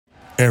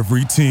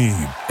Every team,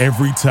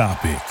 every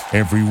topic,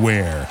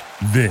 everywhere.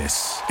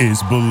 This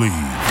is Believe.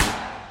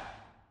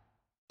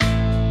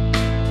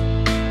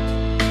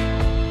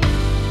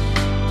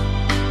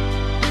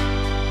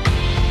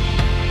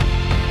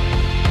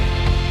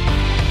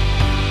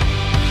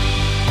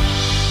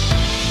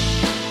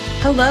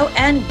 Hello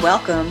and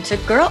welcome to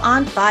Girl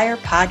on Fire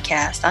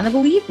podcast on the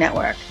Believe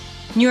Network,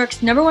 New York's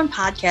 #1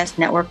 podcast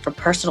network for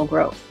personal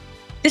growth.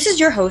 This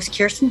is your host,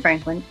 Kirsten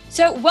Franklin.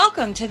 So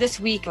welcome to this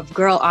week of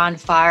Girl on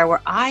Fire,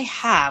 where I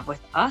have with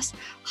us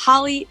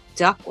Holly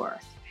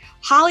Duckworth.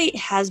 Holly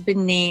has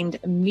been named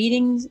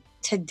Meetings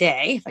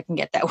Today, if I can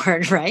get that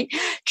word right,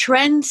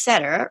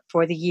 trendsetter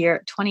for the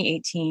year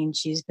 2018.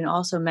 She's been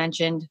also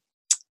mentioned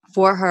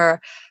for her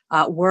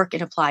work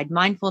in applied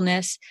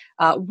mindfulness,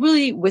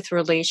 really with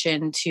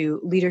relation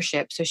to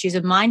leadership. So she's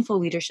a mindful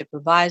leadership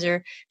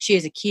advisor. She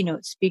is a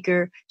keynote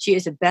speaker. She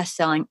is a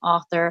best-selling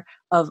author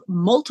of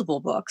multiple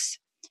books.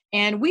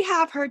 And we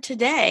have her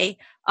today,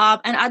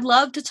 and I'd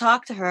love to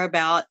talk to her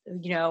about,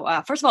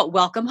 first of all,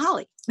 welcome,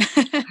 Holly.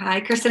 Hi,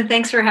 Kristen.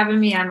 Thanks for having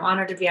me. I'm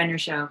honored to be on your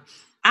show.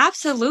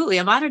 Absolutely.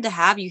 I'm honored to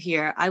have you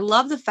here. I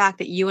love the fact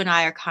that you and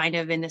I are kind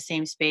of in the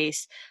same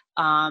space,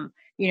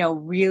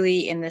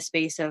 really in the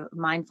space of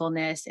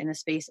mindfulness, in the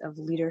space of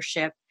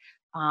leadership.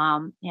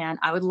 And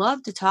I would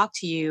love to talk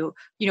to you,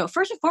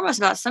 first and foremost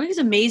about some of these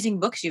amazing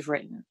books you've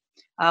written.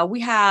 We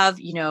have,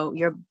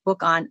 your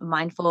book on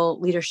mindful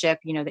leadership,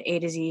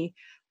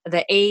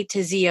 the A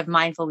to Z of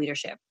mindful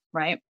leadership,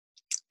 right?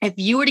 If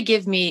you were to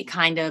give me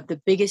kind of the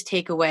biggest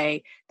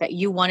takeaway that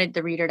you wanted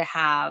the reader to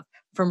have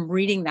from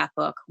reading that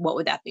book, what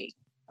would that be?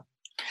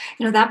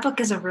 That book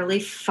is a really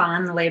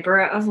fun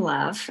labor of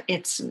love.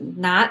 It's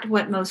not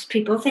what most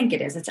people think it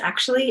is. It's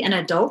actually an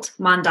adult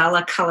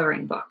mandala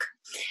coloring book.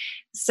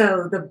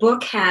 So the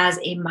book has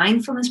a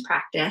mindfulness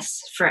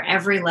practice for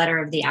every letter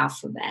of the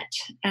alphabet.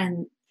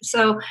 And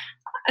so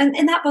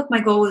in that book, my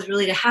goal was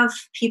really to have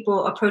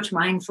people approach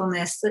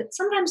mindfulness that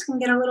sometimes can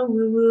get a little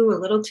woo-woo, a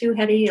little too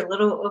heady, a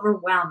little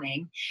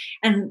overwhelming,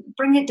 and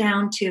bring it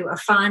down to a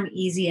fun,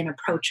 easy, and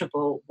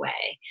approachable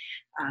way.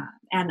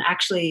 And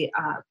actually,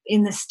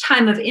 in this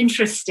time of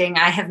interesting,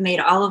 I have made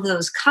all of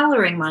those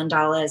coloring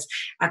mandalas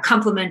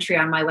complimentary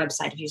on my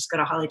website. If you just go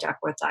to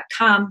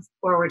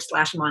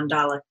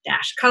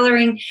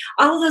hollyduckworth.com/mandala-coloring,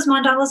 all of those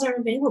mandalas are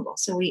available.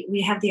 So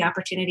we have the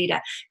opportunity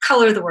to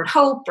color the word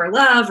hope or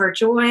love or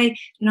joy.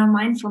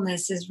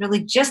 Mindfulness is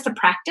really just the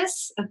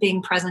practice of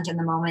being present in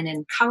the moment,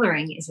 and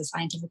coloring is a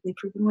scientifically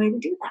proven way to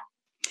do that.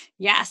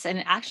 Yes.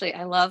 And actually,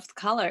 I love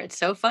color. It's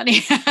so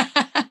funny.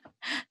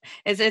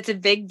 It's a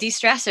big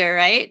de-stressor,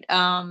 right?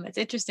 It's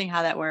interesting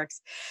how that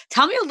works.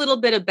 Tell me a little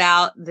bit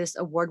about this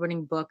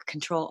award-winning book,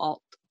 Control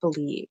Alt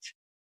Believe.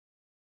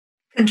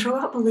 Control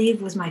Alt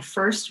Believe was my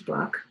first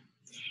book.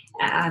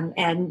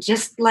 And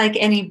just like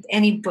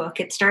any book,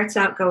 it starts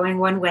out going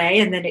one way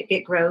and then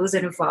it grows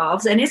and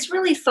evolves. And it's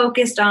really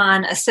focused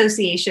on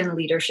association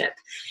leadership.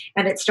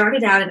 And it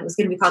started out and it was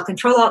going to be called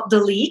Control Alt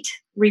Delete,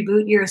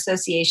 Reboot Your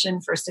Association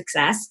for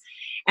Success.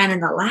 And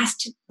in the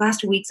last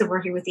weeks of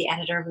working with the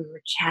editor, we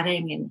were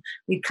chatting and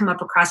we'd come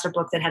up across a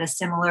book that had a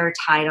similar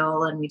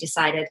title. And we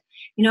decided,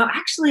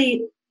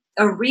 actually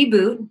a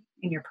reboot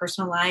in your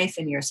personal life,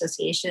 in your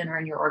association, or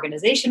in your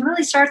organization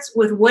really starts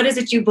with what is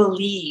it you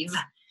believe.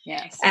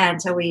 Yes. And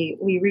so we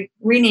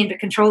renamed it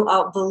Control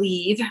Alt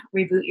Believe,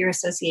 Reboot Your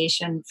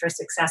Association for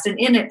Success. And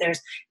in it, there's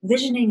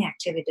visioning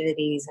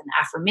activities and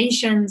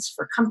affirmations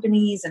for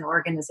companies and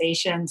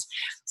organizations.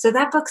 So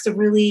that book's a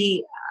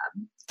really...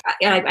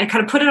 I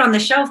kind of put it on the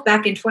shelf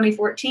back in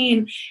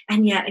 2014.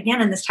 And yet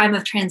again, in this time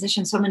of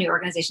transition, so many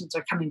organizations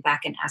are coming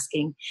back and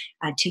asking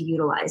to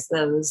utilize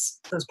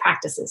those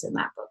practices in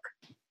that book.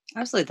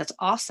 Absolutely. That's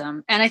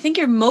awesome. And I think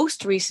your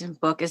most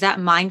recent book, is that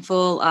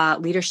Mindful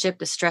Leadership,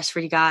 the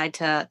Stress-Free Guide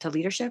to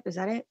Leadership? Is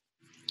that it?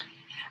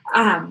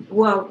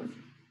 Well,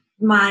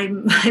 my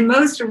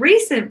most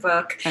recent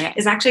book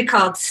is actually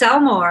called Sell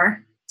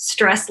More,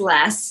 Stress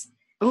Less.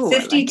 Ooh,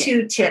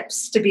 52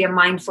 tips to be a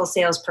mindful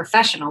sales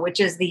professional, which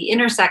is the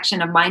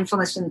intersection of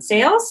mindfulness and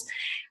sales.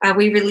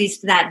 We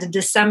released that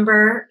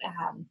December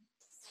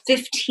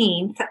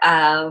 15th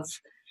of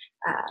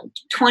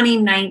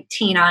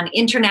 2019 on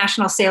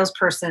International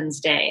Salesperson's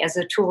Day as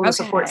a tool to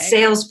support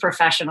sales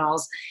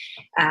professionals.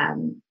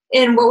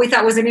 In what we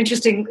thought was an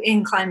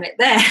interesting climate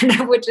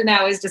then, which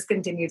now has just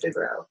continued to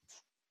grow.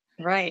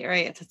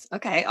 Right.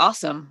 Okay.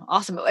 Awesome.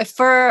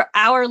 For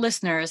our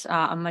listeners,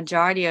 a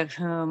majority of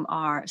whom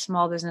are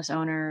small business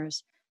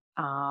owners,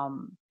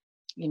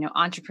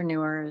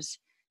 entrepreneurs,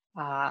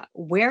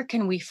 where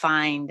can we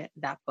find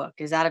that book?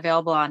 Is that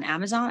available on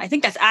Amazon? I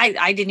think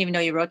I didn't even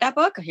know you wrote that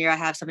book. Here I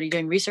have somebody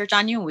doing research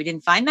on you and we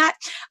didn't find that.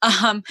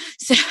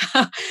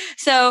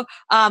 So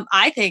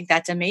I think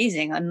that's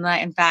amazing. And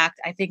in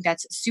fact, I think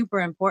that's super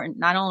important,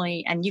 not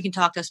only, and you can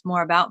talk to us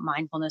more about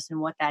mindfulness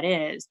and what that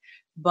is,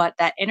 but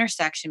that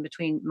intersection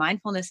between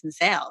mindfulness and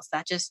sales,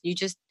 you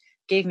just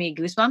gave me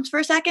goosebumps for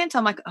a second. So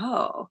I'm like,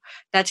 oh,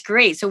 that's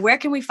great. So where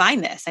can we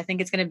find this? I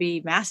think it's going to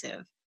be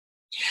massive.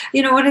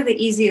 One of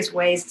the easiest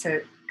ways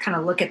to kind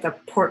of look at the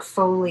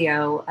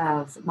portfolio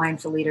of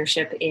mindful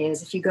leadership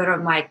is if you go to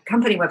my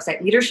company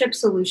website,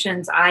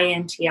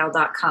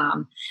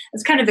 leadershipsolutionsintl.com,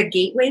 it's kind of a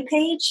gateway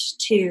page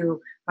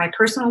to my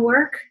personal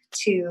work,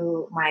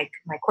 to my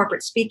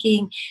corporate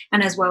speaking,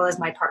 and as well as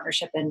my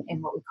partnership in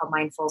what we call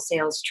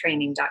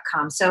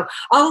mindfulsalestraining.com. So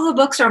all of the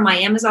books are on my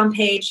Amazon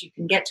page. You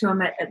can get to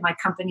them at my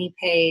company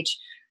page.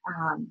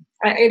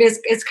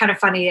 It's kind of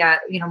funny,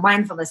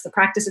 mindfulness, the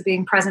practice of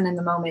being present in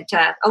the moment.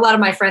 A lot of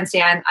my friends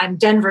say I'm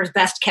Denver's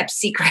best kept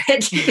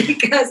secret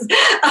because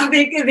of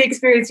the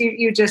experience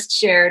you just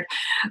shared.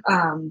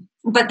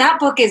 But that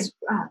book is,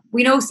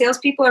 we know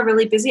salespeople are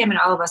really busy. I mean,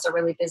 all of us are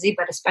really busy,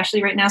 but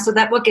especially right now. So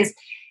that book it's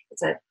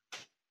a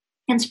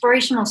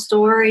inspirational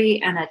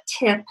story and a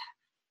tip,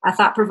 a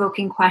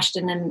thought-provoking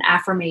question, and an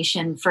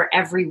affirmation for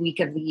every week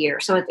of the year.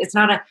 So it's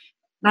not a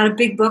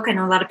big book. I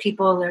know a lot of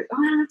people are, I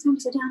don't have time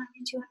to sit down and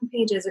read 200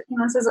 pages.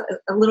 This is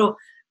a little,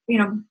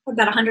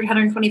 about 100,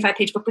 125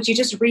 page book, but you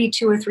just read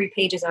 2 or 3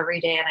 pages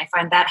every day. And I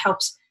find that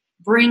helps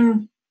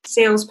bring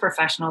sales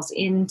professionals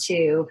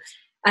into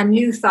a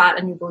new thought,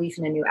 a new belief,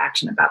 and a new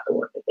action about the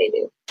work that they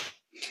do.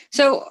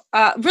 So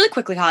really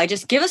quickly, Holly,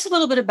 just give us a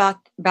little bit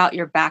about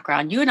your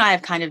background. You and I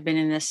have kind of been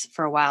in this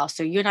for a while.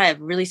 So you and I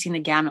have really seen the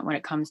gamut when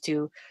it comes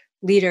to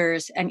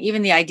leaders and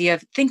even the idea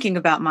of thinking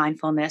about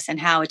mindfulness and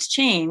how it's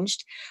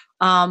changed.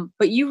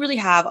 But you really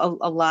have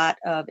a lot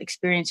of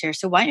experience here.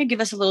 So why don't you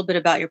give us a little bit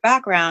about your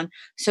background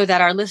so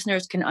that our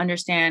listeners can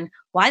understand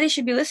why they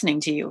should be listening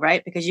to you,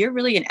 right? Because you're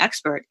really an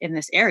expert in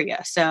this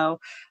area. So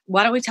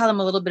why don't we tell them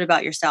a little bit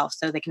about yourself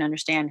so they can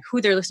understand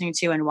who they're listening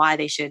to and why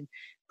they should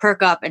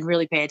perk up and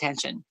really pay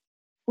attention?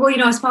 Well,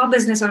 as small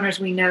business owners,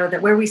 we know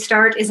that where we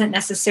start isn't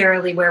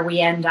necessarily where we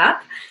end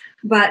up,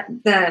 but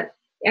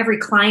every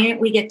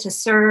client we get to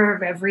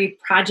serve, every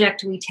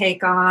project we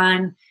take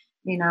on,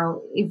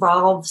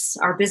 evolves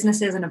our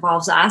businesses and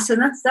evolves us.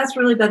 And that's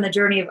really been the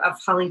journey of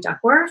Holly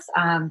Duckworth.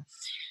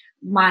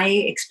 My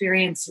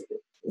experience,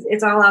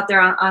 it's all out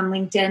there on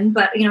LinkedIn,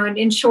 but,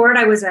 in short,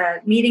 I was a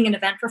meeting and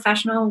event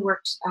professional,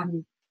 worked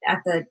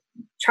at the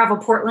Travel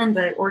Portland,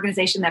 the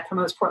organization that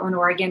promotes Portland,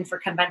 Oregon for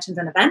conventions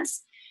and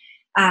events.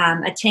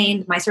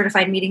 Attained my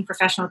certified meeting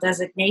professional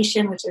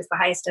designation, which is the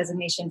highest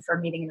designation for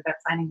meeting and event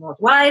planning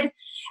worldwide,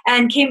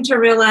 and came to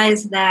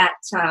realize that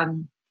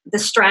the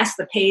stress,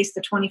 the pace,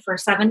 the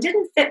 24/7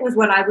 didn't fit with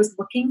what I was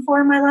looking for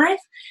in my life.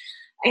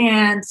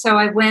 And so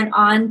I went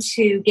on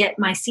to get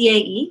my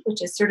CAE,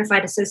 which is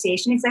Certified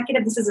Association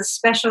Executive. This is a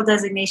special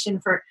designation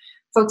for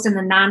folks in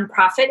the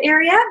nonprofit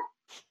area.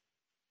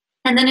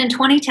 And then in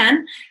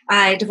 2010,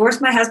 I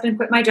divorced my husband,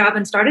 quit my job,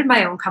 and started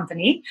my own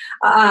company.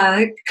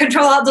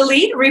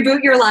 Control-Alt-Delete,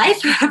 reboot your life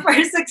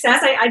for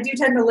success. I do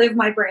tend to live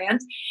my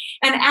brand.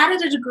 And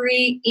added a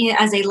degree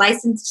as a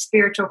licensed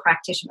spiritual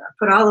practitioner.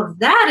 Put all of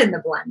that in the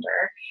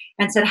blender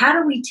and said, how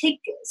do we take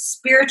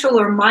spiritual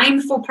or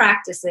mindful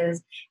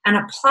practices and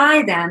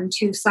apply them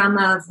to some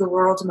of the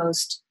world's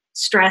most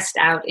stressed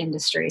out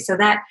industries? So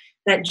that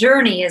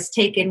journey has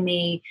taken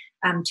me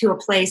to a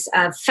place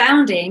of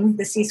founding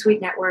the C-Suite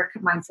Network,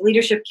 Mindful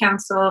Leadership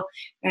Council,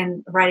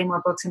 and writing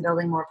more books and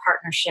building more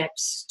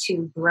partnerships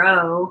to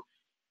grow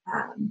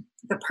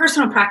the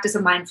personal practice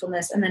of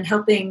mindfulness and then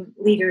helping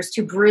leaders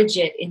to bridge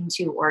it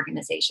into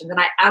organizations. And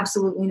I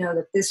absolutely know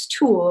that this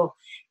tool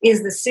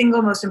is the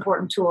single most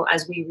important tool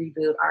as we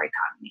reboot our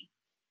economy.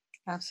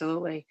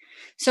 Absolutely.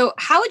 So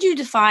how would you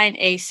define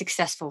a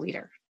successful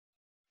leader?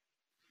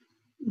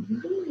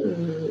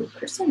 Ooh,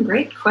 Kristen,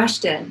 great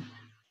question.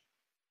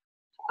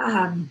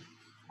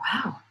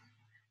 Wow.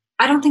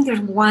 I don't think there's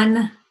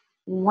one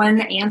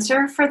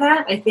answer for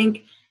that. I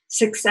think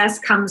success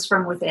comes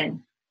from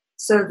within.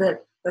 So the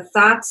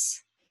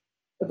thoughts,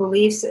 the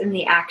beliefs, and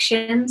the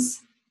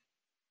actions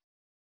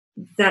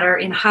that are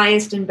in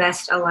highest and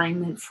best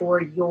alignment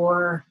for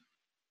your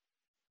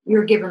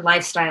given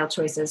lifestyle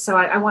choices. So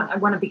I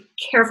want to be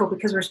careful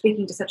because we're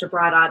speaking to such a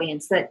broad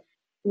audience that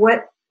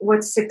what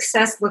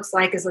success looks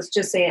like is, let's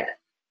just say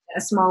a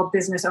small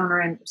business owner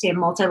and say a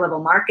multi-level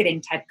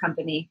marketing type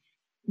company,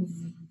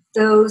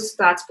 those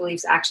thoughts,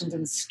 beliefs, actions,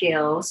 and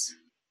skills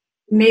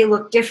may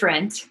look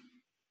different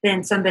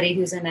than somebody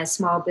who's in a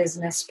small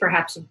business,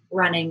 perhaps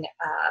running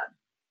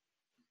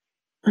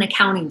an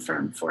accounting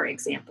firm, for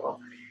example.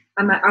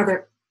 Are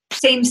there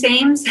sames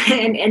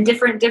and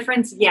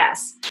difference?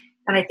 Yes.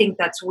 And I think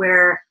that's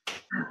where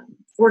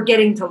we're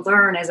getting to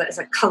learn as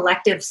a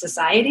collective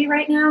society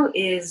right now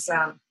is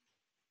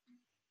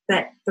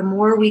that the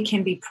more we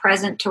can be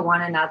present to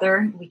one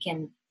another, we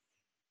can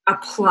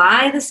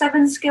apply the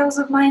 7 skills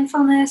of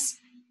mindfulness,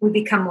 we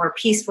become more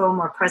peaceful,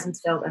 more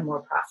presence-filled, and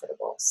more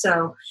profitable.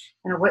 So,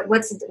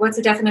 what's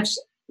the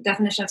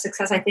definition of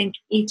success? I think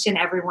each and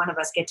every one of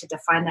us get to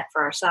define that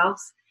for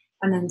ourselves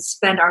and then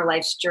spend our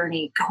life's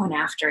journey going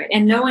after it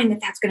and knowing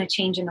that that's going to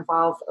change and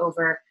evolve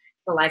over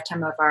the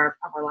lifetime of our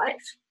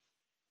life.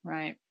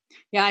 Right.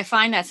 Yeah, I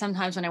find that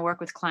sometimes when I work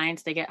with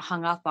clients, they get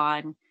hung up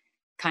on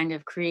kind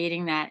of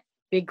creating that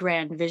big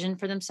grand vision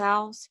for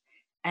themselves.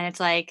 And it's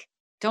like,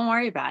 don't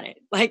worry about it.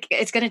 Like,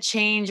 it's going to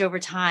change over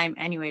time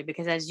anyway,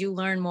 because as you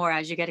learn more,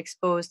 as you get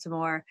exposed to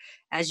more,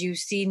 as you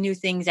see new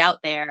things out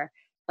there,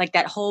 like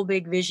that whole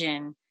big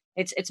vision,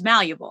 it's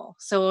malleable.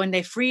 So when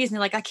they freeze and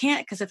they're like, I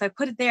can't, because if I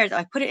put it there,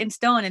 I put it in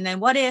stone, and then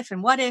what if,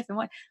 and what if, and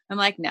what, I'm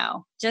like,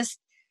 no, just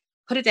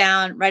put it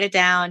down, write it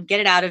down, get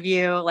it out of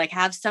you, like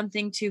have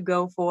something to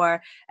go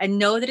for, and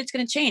know that it's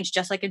going to change,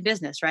 just like in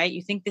business, right?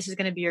 You think this is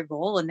going to be your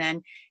goal, and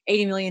then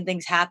 80 million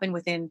things happen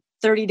within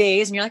 30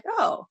 days, and you're like,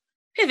 oh,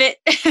 pivot,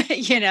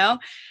 you know?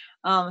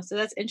 So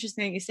that's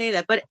interesting that you say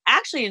that. But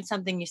actually, in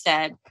something you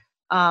said,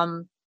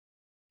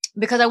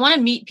 because I want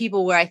to meet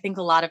people where I think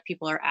a lot of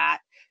people are at.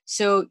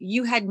 So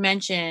you had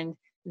mentioned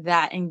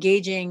that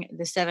engaging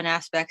the 7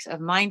 aspects of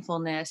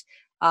mindfulness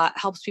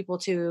helps people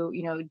to,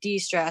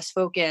 de-stress,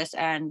 focus,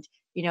 and,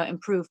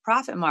 improve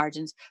profit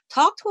margins.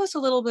 Talk to us a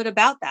little bit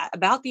about that,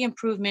 about the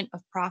improvement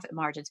of profit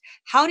margins.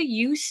 How do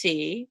you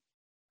see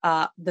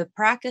the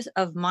practice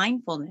of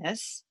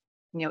mindfulness,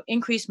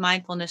 increased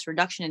mindfulness,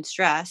 reduction in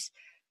stress,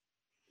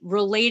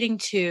 relating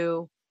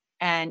to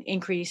an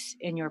increase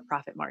in your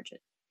profit margin?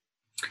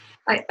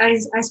 I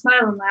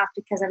smile and laugh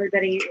because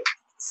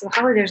so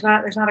Holly, there's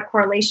not a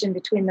correlation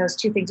between those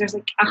two things. There's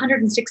like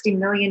 160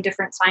 million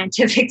different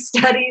scientific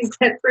studies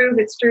that prove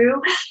it's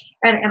true.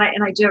 And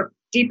I joke,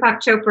 Deepak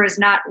Chopra is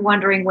not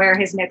wondering where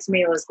his next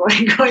meal is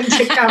going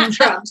to come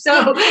from.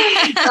 So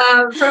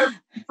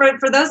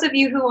for those of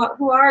you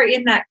who are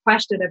in that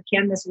question of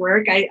can this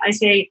work, I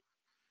say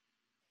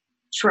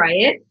try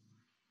it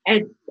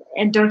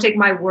and don't take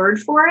my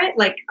word for it.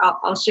 Like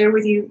I'll share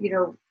with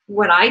you,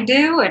 what I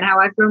do and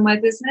how I've grown my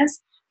business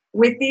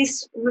with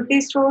these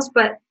tools,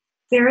 but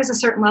there is a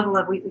certain level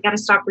of, we got to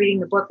stop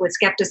reading the book with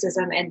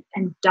skepticism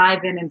and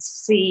dive in and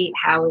see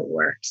how it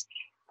works.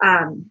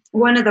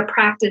 One of the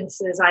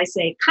practices I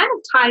say kind of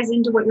ties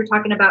into what you're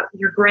talking about,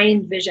 your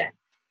grand vision.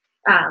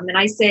 And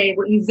I say,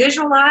 what you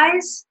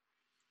visualize,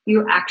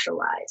 you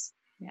actualize.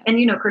 Yeah.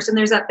 And, Kirsten,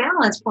 there's that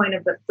balance point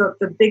of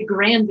the big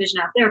grand vision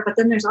out there, but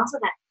then there's also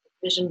that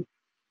vision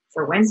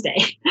for Wednesday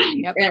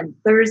yep. and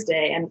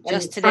Thursday and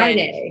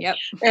Friday.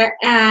 Yep.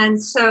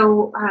 And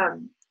so,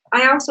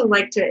 I also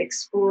like to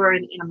explore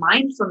in a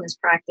mindfulness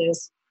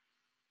practice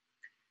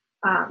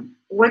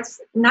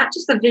what's not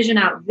just the vision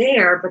out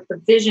there, but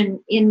the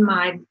vision in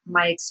my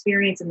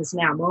experience in this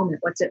now moment.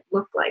 What's it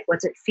look like?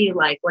 What's it feel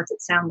like? What's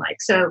it sound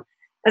like? So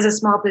as a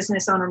small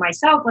business owner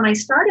myself, when I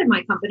started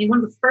my company,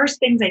 one of the first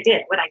things I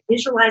did, when I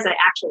visualized, I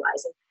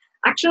actualized it.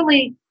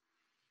 Actually,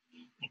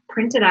 I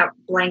printed out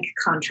blank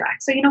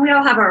contracts. So, we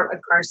all have our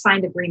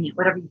signed agreement,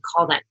 whatever you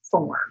call that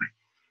form.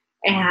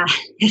 And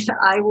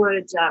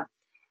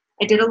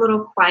I did a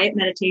little quiet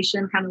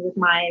meditation kind of with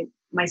my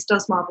still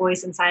small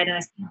voice inside. And I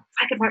said, if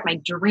I could write my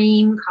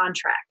dream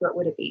contract, what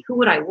would it be? Who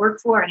would I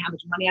work for and how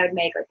much money I would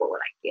make? Like, what would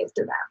I give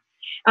to them?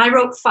 And I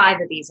wrote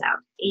 5 of these out.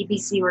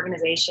 ABC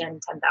organization,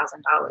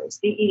 $10,000.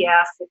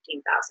 DEF,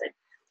 $15,000.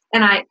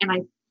 And I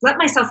let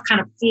myself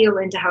kind of feel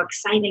into how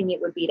exciting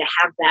it would be to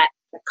have the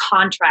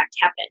contract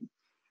happen.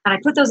 And I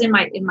put those in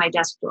my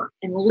desk drawer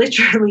and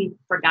literally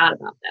forgot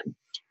about them.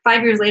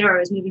 5 years later, I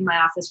was moving my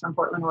office from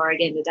Portland,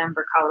 Oregon to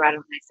Denver, Colorado,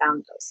 and I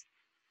found those.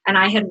 And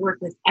I had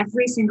worked with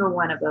every single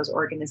one of those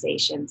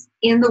organizations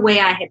in the way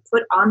I had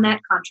put on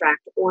that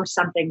contract or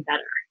something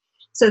better.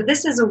 So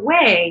this is a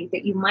way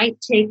that you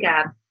might take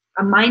a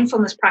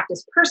mindfulness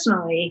practice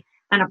personally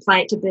and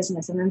apply it to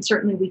business. And then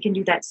certainly we can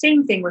do that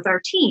same thing with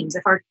our teams.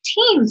 If our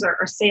teams,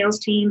 our sales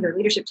teams, our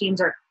leadership teams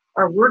are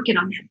working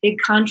on that big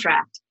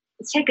contract,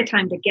 let's take a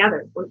time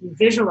together where we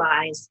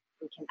visualize,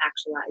 we can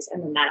actualize,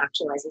 and then that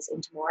actualizes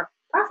into more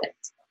profit.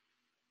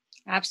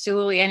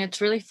 Absolutely. And it's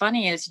really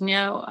funny is,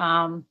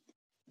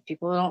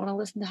 people don't want to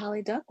listen to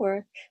Holly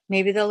Duckworth.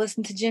 Maybe they'll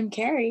listen to Jim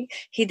Carrey.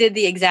 He did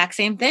the exact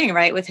same thing,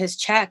 right? With his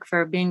check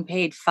for being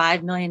paid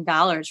 $5 million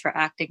for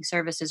acting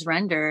services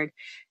rendered.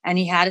 And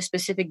he had a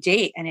specific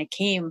date, and it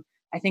came,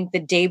 I think, the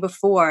day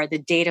before the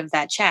date of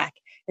that check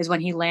is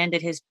when he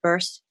landed his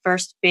first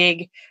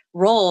big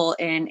role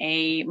in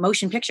a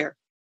motion picture.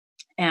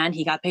 And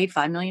he got paid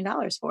 $5 million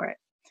for it.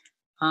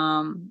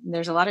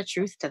 There's a lot of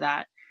truth to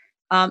that.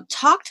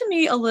 Talk to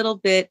me a little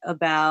bit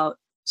about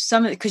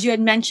because you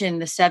had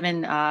mentioned the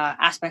 7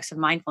 aspects of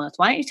mindfulness.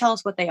 Why don't you tell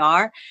us what they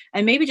are,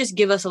 and maybe just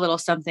give us a little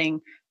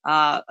something,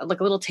 like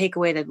a little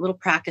takeaway, that little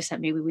practice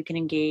that maybe we can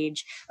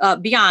engage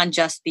beyond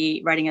just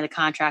the writing of the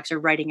contracts or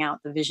writing out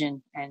the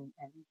vision and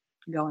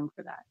going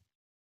for that.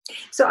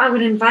 So I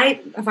would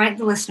invite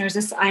the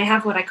listeners. I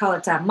have what I call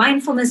it's a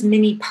mindfulness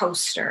mini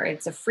poster.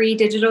 It's a free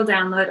digital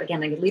download.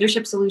 Again,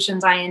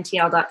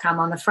 leadershipsolutionsintl.com.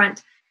 On the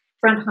front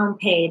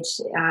homepage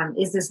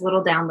is this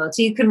little download,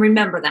 so you can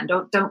remember them.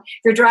 Don't if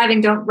you're driving,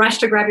 don't rush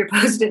to grab your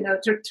Post-it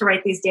note to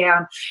write these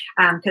down,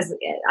 because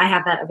I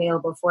have that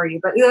available for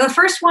you. But the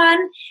first one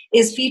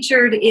is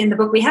featured in the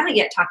book we haven't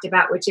yet talked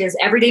about, which is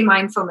Everyday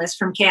Mindfulness: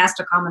 From Chaos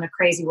to Calm in a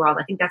Crazy World.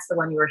 I think that's the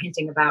one you were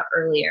hinting about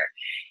earlier,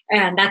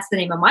 and that's the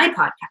name of my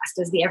podcast,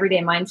 is the Everyday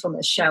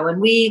Mindfulness Show.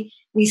 And we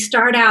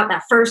start out,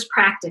 that first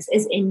practice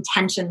is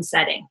intention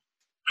setting.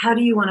 How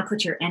do you want to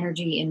put your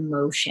energy in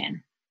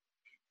motion?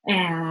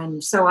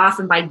 And so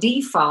often by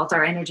default,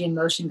 our energy and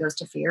motion goes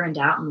to fear and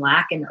doubt and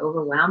lack and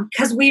overwhelm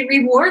because we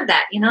reward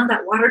that,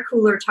 that water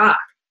cooler talk.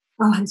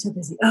 Oh, I'm so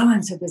busy. Oh,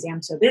 I'm so busy.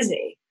 I'm so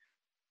busy.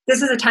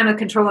 This is a time of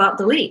control, alt,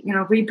 delete,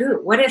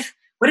 reboot. What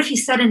if you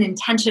set an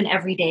intention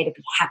every day to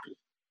be happy?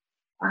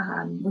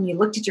 When you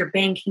looked at your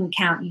banking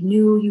account, you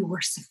knew you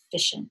were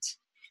sufficient,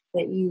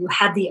 that you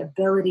had the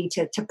ability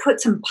to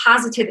put some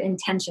positive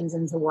intentions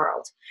into the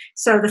world.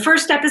 So the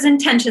first step is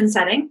intention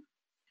setting.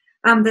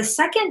 The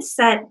second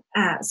step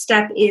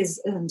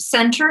is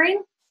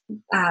centering,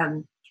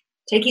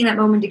 taking that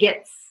moment to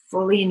get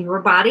fully in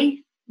your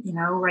body.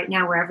 Right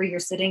now, wherever you're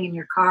sitting, in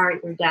your car,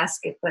 at your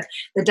desk, at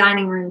the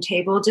dining room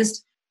table,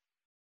 just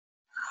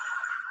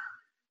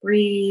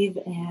breathe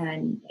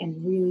and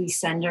really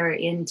center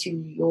into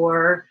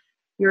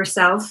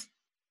yourself.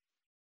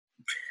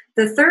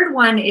 The third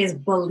one is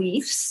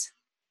beliefs.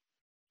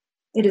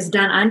 It is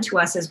done unto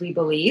us as we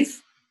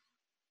believe.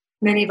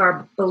 Many of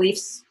our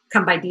beliefs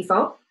come by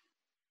default.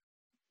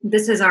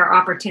 This is our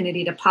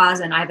opportunity to pause,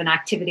 and I have an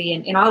activity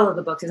in all of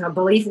the books. It's a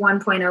belief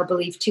 1.0,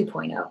 belief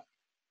 2.0.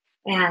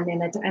 And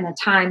in a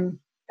time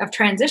of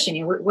transition,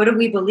 what do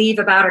we believe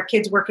about our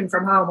kids working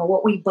from home? Or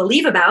what we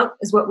believe about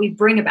is what we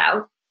bring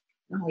about.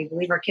 When we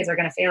believe our kids are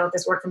going to fail at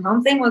this work from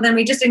home thing, well, then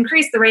we just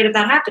increase the rate of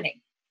that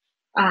happening.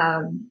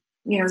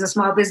 As a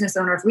small business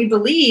owner, if we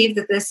believe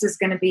that this is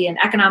going to be an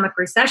economic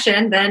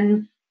recession,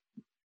 then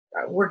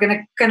we're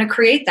going to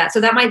create that.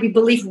 So that might be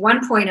belief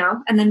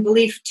 1.0. And then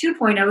belief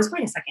 2.0 is,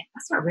 wait a second,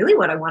 that's not really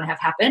what I want to have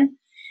happen.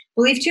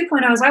 Belief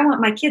 2.0 is I want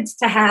my kids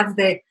to have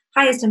the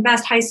highest and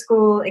best high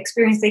school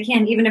experience they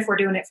can, even if we're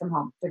doing it from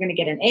home. They're going to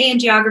get an A in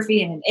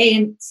geography and an A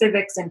in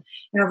civics, and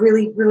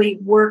really, really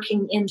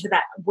working into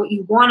that, what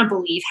you want to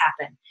believe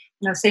happen.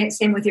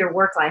 Same with your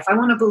work life. I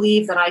want to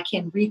believe that I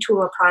can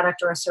retool a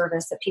product or a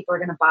service that people are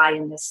going to buy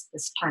in this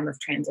time of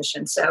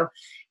transition. So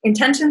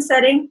intention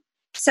setting,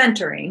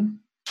 centering,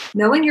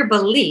 knowing your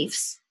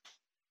beliefs.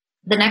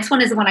 The next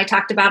one is the one I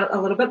talked about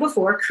a little bit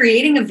before,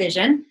 creating a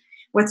vision.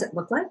 What's it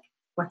look like?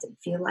 What's it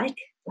feel like?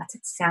 What's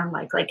it sound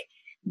like? Like,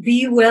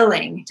 be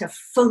willing to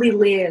fully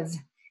live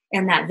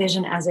in that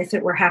vision as if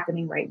it were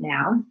happening right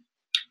now.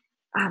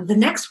 The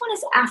next one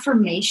is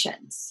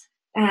affirmations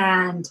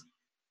and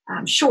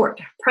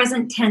short,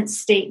 present tense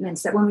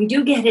statements that when we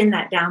do get in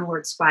that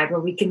downward spiral,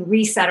 we can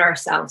reset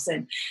ourselves.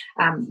 And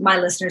my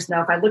listeners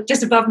know if I look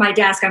just above my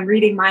desk, I'm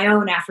reading my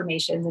own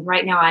affirmations. And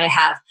right now I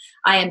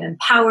am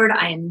empowered,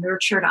 I am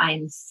nurtured, I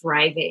am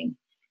thriving.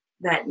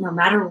 That no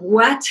matter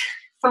what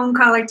phone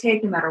call I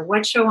take, no matter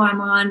what show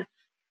I'm on,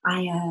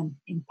 I am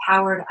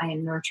empowered, I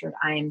am nurtured,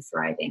 I am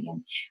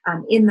thriving.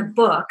 And in the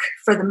book,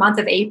 for the month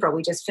of April,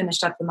 we just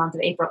finished up the month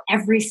of April,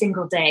 every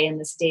single day in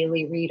this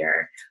daily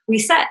reader, we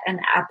set a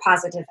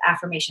positive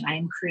affirmation. I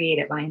am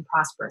creative, I am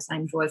prosperous, I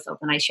am joyful.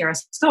 And I share a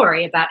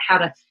story about how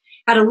to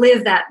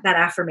live that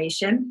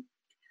affirmation.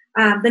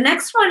 The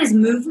next one is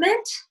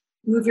movement.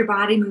 Move your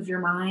body, move your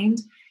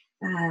mind.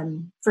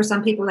 For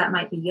some people, that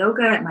might be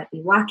yoga, it might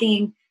be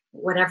walking,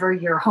 whatever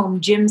your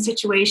home gym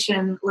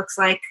situation looks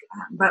like.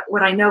 But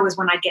what I know is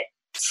when I get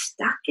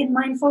stuck in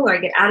mindful or I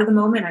get out of the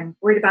moment, I'm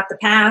worried about the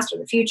past or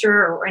the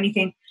future or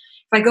anything. If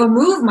I go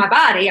move my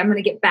body, I'm going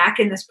to get back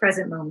in this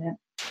present moment.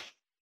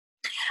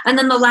 And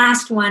then the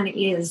last one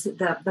is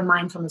the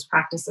mindfulness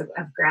practice of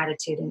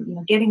gratitude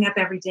and, getting up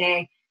every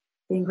day,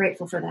 being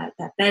grateful for that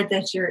bed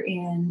that you're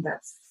in, the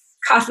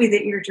coffee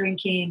that you're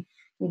drinking,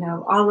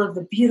 all of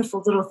the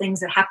beautiful little things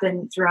that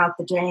happen throughout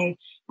the day,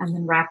 and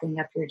then wrapping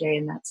up your day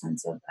in that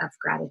sense of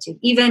gratitude,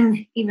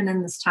 even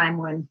in this time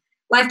when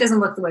life doesn't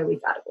look the way we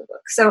thought it would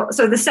look. So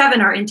the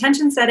 7 are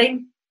intention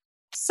setting,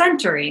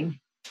 centering,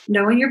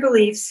 knowing your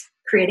beliefs,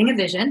 creating a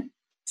vision,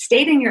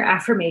 stating your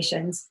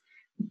affirmations,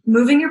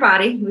 moving your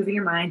body, moving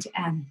your mind,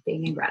 and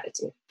being in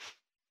gratitude.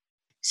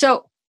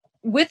 So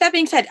with that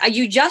being said,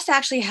 you just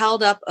actually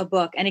held up a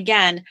book. And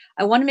again,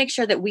 I want to make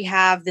sure that we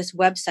have this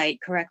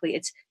website correctly.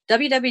 It's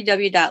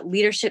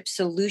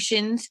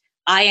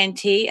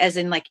www.leadershipsolutionsint, as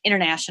in like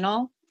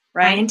international,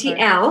 right?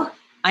 INTL.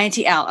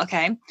 INTL,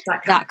 okay.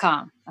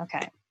 .com.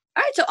 Okay.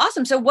 All right, so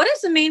awesome. So what is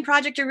the main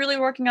project you're really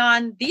working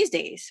on these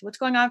days? What's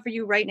going on for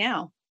you right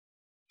now?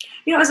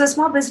 As a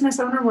small business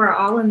owner, we're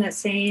all in that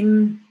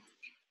same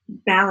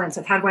balance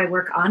of how do I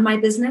work on my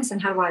business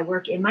and how do I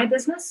work in my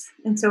business.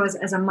 And so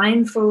as a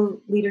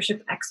mindful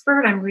leadership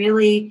expert, I'm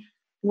really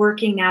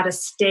working now to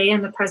stay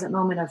in the present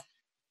moment of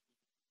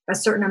a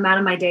certain amount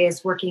of my day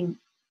is working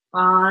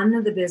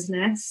on the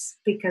business,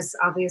 because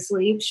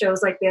obviously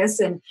shows like this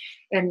and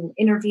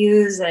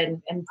interviews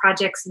and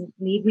projects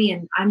need me.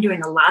 And I'm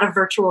doing a lot of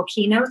virtual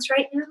keynotes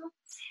right now.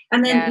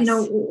 And then,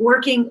 yes,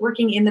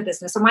 working in the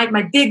business. So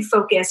my big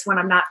focus when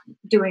I'm not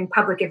doing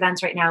public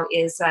events right now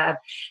is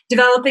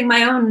developing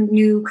my own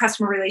new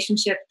customer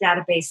relationship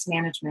database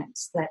management,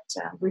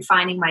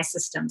 refining my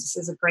systems. This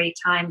is a great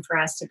time for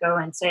us to go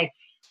and say,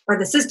 are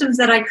the systems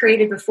that I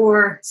created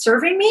before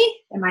serving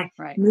me? Am I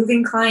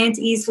moving clients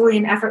easily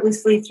and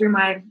effortlessly through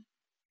my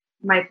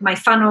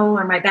funnel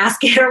or my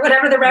basket or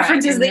whatever the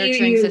reference is that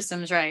you use?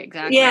 Systems, right?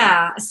 Exactly.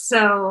 Yeah.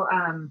 So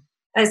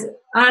as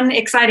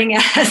unexciting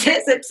as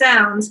it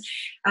sounds,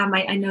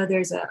 I know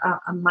there's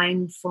a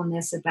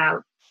mindfulness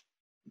about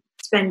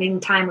spending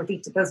time with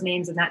each of those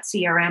names in that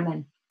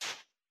CRM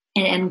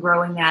and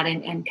growing that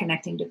and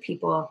connecting to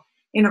people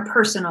in a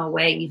personal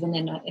way, even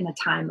in a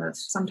time of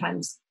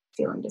sometimes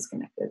feeling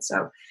disconnected.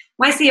 So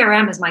my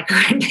CRM is my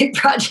current big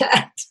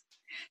project.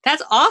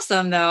 That's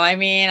awesome, though. I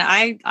mean,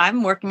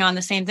 I'm working on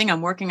the same thing.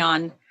 I'm working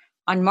on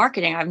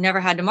marketing. I've never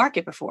had to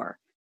market before.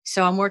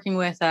 So I'm working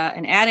with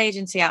an ad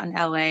agency out in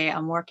LA.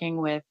 I'm working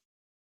with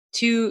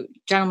two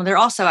gentlemen. They're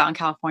also out in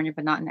California,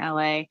 but not in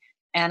LA.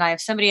 And I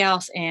have somebody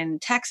else in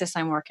Texas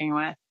I'm working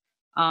with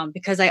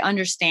because I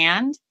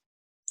understand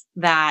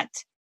that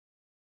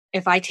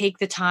if I take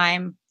the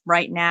time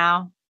right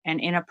now and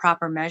in a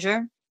proper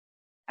measure,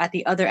 at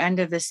the other end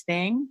of this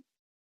thing,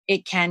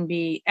 it can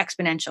be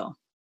exponential,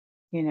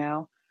 you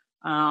know?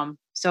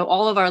 So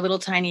all of our little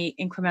tiny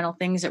incremental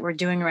things that we're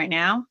doing right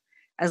now,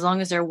 as long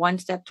as they're one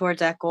step towards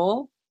that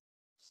goal,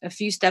 a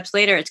few steps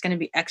later, it's going to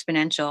be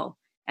exponential.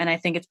 And I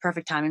think it's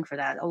perfect timing for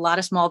that. A lot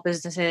of small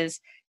businesses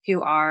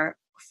who are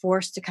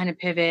forced to kind of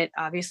pivot,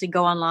 obviously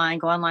go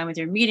online with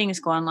your meetings,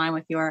 go online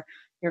with your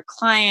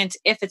clients,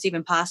 if it's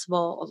even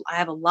possible. I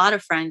have a lot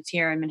of friends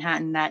here in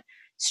Manhattan that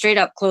straight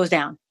up closed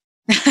down.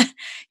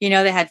 They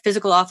had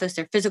physical office,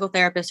 they're physical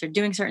therapists, they're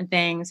doing certain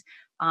things,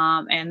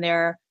 and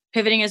they're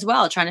pivoting as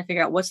well, trying to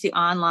figure out what's the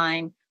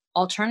online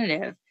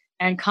alternative,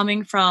 and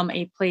coming from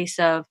a place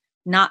of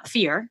not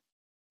fear,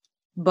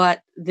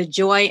 but the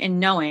joy in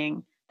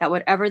knowing that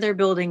whatever they're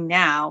building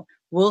now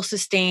will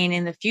sustain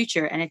in the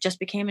future. And it just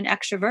became an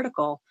extra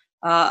vertical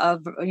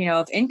of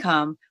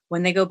income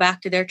when they go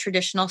back to their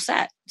traditional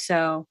set.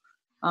 So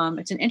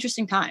it's an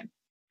interesting time.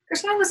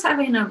 Krishna, I was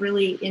having a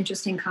really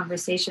interesting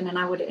conversation, and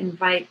I would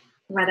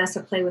let us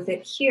play with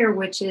it here,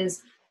 which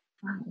is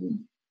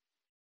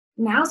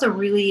now's a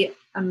really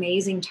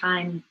amazing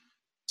time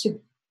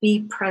to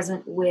be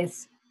present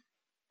with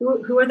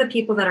who are the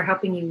people that are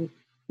helping you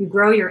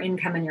grow your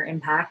income and your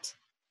impact,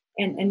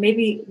 and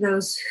maybe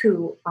those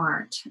who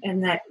aren't,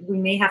 and that we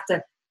may have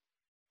to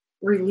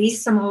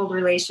release some old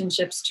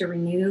relationships to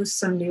renew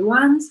some new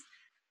ones.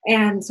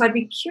 And so I'd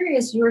be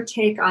curious your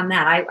take on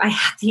that. I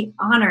had the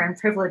honor and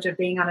privilege of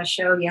being on a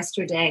show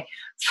yesterday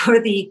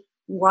for the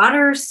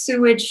Water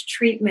Sewage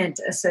Treatment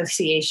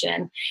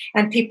Association.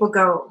 And people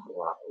go,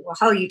 well,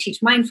 how you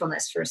teach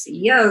mindfulness for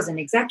CEOs and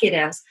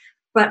executives,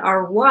 but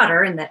our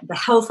water and the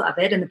health of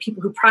it and the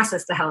people who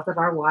process the health of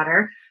our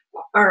water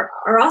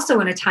are also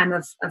in a time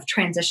of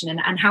transition,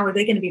 and how are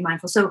they going to be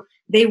mindful? So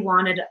they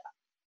wanted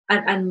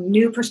a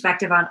new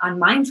perspective on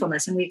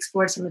mindfulness, and we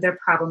explored some of their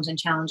problems and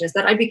challenges.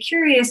 That I'd be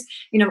curious,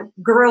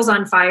 Girls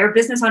on Fire,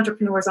 business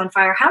entrepreneurs on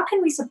fire, how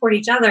can we support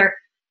each other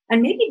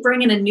and maybe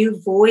bring in a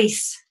new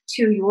voice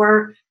to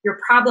your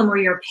problem or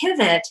your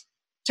pivot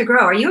to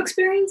grow? Are you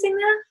experiencing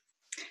that?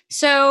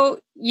 So,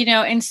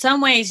 in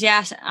some ways,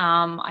 yes.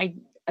 I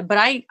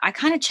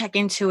kind of check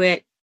into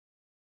it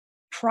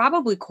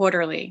probably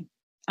quarterly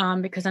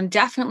because I'm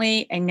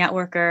definitely a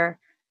networker.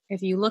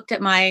 If you looked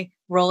at my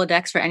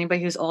Rolodex, for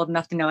anybody who's old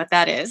enough to know what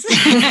that is,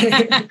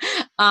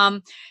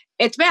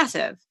 it's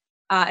massive.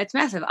 It's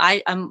massive.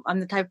 I'm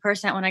the type of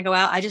person that when I go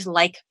out, I just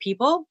like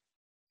people.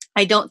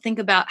 I don't think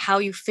about how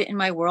you fit in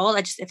my world.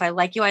 If I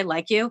like you, I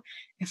like you.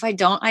 If I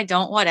don't,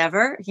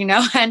 whatever,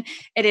 and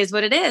it is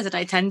what it is. And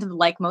I tend to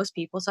like most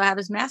people. So I have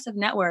this massive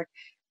network,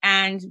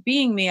 and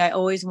being me, I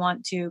always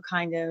want to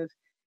kind of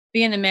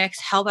be in the mix,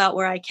 help out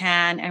where I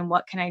can, and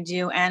what can I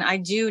do? And I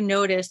do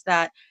notice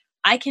that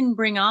I can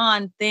bring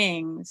on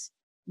things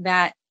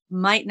that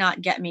might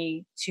not get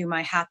me to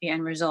my happy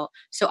end result.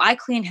 So I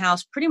clean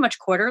house pretty much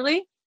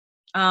quarterly.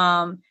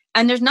 And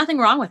there's nothing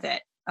wrong with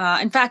it.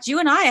 In fact, you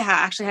and I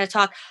actually had a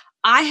talk.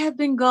 I have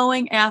been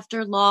going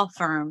after law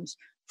firms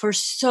for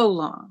so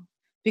long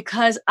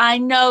because I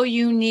know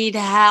you need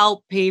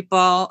help,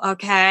 people.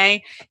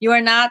 Okay. You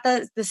are not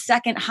the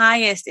second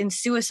highest in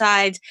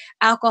suicides,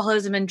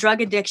 alcoholism, and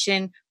drug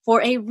addiction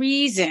for a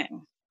reason.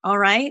 All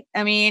right.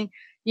 I mean,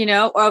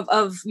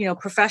 of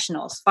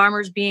professionals,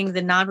 farmers being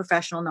the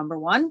non-professional number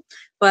one,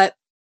 but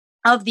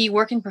of the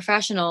working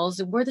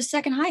professionals, we're the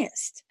second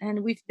highest.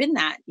 And we've been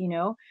that,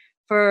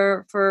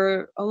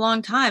 for a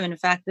long time. And in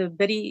fact, the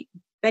Betty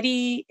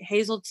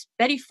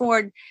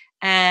Ford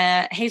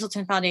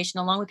Hazelton Foundation,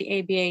 along with the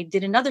ABA,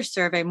 did another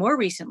survey more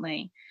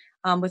recently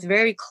with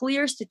very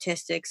clear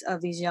statistics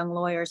of these young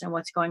lawyers and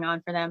what's going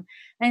on for them.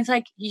 And it's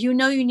like, you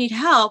need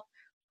help,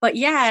 but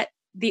yet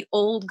the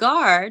old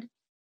guard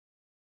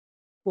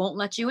won't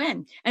let you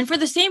in. And for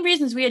the same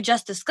reasons we had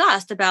just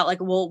discussed about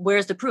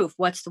where's the proof?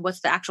 What's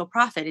the actual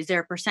profit? Is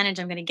there a percentage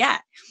I'm going to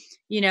get?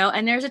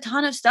 And there's a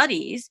ton of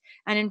studies.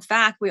 And in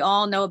fact, we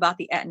all know about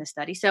the Aetna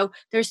study. So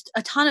there's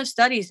a ton of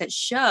studies that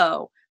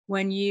show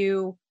when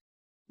you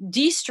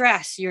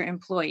de-stress your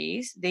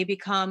employees, they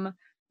become,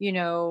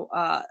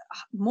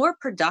 more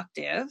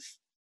productive,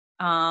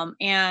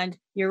 and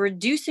you're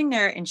reducing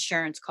their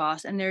insurance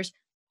costs. And there's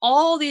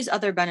all these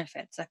other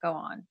benefits that go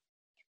on.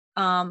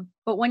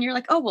 But when you're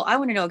like, oh, well, I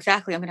want to know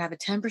exactly, I'm going to have a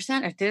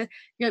 10% or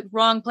you're like,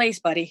 wrong place,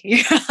 buddy.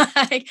 You're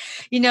like,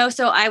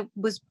 so I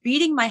was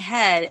beating my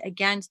head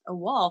against a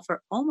wall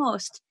for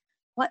almost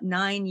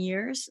 9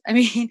 years. I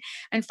mean,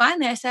 and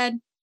finally I said,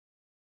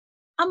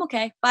 I'm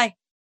okay. Bye.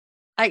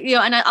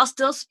 And I'll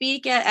still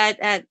speak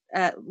at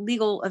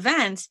legal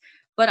events,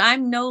 but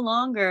I'm no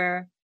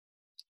longer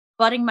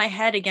butting my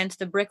head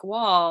against a brick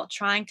wall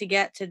trying to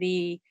get to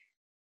the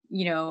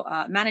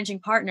managing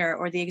partner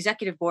or the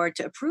executive board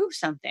to approve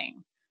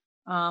something.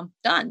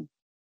 Done.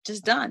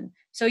 Just done.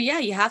 So yeah,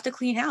 you have to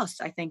clean house,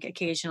 I think,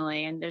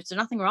 occasionally, and there's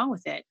nothing wrong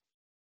with it.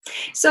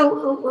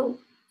 So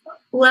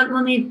let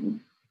me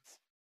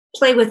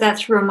play with that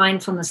through a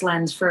mindfulness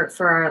lens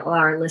for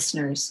our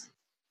listeners.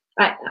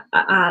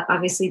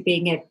 Obviously,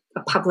 being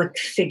a public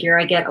figure,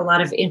 I get a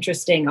lot of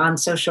interesting on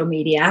social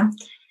media.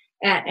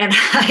 And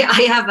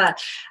I have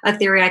a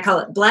theory, I call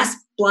it bless,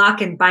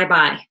 block, and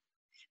bye-bye.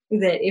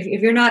 That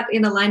if you're not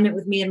in alignment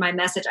with me and my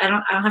message, I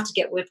don't have to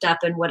get whipped up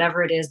in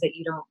whatever it is that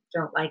you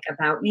don't like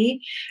about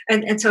me.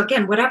 And so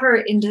again, whatever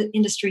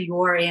industry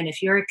you're in,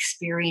 if you're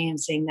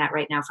experiencing that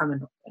right now from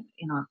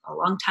a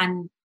long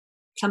time,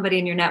 somebody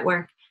in your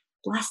network,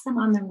 bless them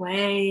on their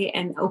way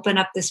and open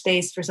up the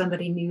space for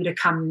somebody new to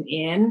come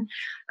in,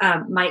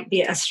 might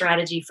be a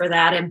strategy for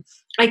that. And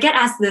I get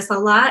asked this a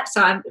lot,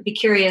 so I'd be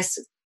curious,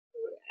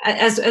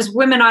 as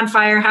women on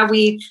fire, how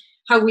we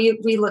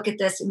look at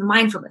this in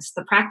mindfulness,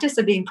 the practice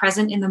of being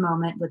present in the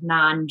moment with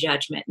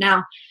non-judgment.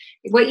 Now,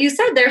 what you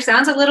said there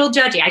sounds a little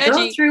judgy. I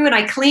go through and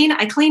I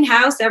clean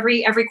house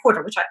every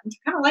quarter, which I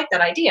kind of like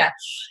that idea.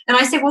 And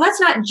I say, well, that's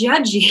not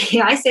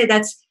judgy. I say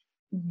that's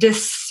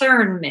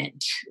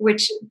discernment,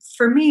 which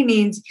for me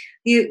means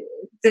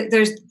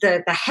there's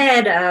the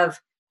head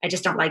of, I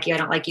just don't like you. I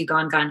don't like you.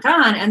 Gone.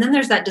 And then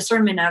there's that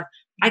discernment of,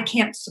 I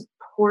can't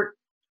support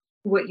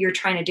what you're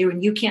trying to do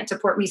and you can't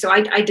support me. So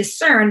I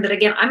discern that,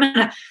 again, I'm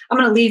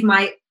going to leave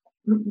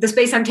the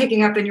space I'm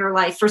taking up in your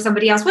life for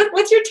somebody else.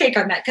 What's your take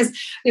on that? Because,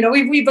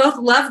 we both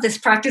love this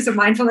practice of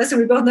mindfulness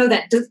and we both know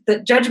that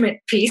the judgment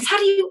piece. How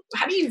do you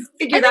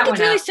figure that one out? I think it's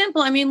really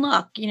simple. I mean,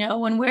 look,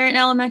 when we're in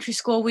elementary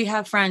school, we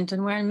have friends,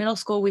 and we're in middle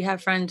school, we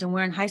have friends, and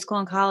we're in high school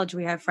and college,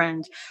 we have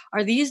friends.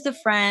 Are these the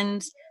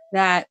friends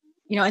that,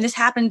 and this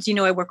happens,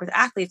 I work with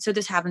athletes, so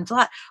this happens a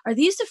lot. Are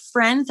these the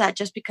friends that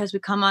just because we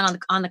come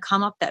on the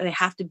come up that they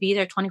have to be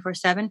there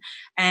 24/7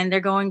 and they're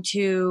going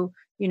to,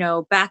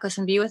 back us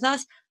and be with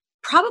us?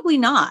 Probably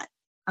not.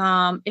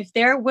 If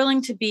they're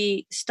willing to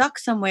be stuck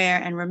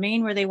somewhere and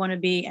remain where they want to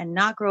be and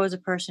not grow as a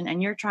person,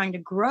 and you're trying to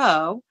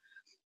grow,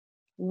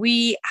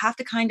 we have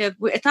to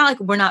it's not like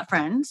we're not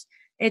friends.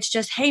 It's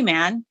just, hey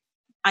man,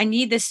 I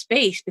need this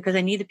space because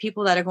I need the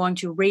people that are going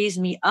to raise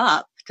me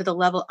up to the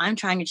level I'm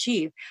trying to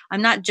achieve.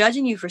 I'm not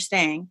judging you for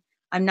staying.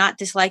 I'm not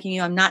disliking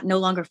you. I'm not no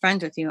longer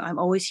friends with you. I'm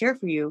always here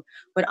for you.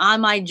 But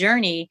on my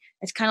journey,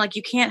 it's kind of like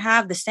you can't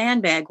have the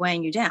sandbag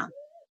weighing you down.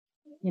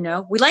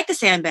 We like the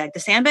sandbag. The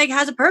sandbag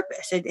has a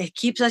purpose. It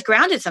keeps us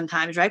grounded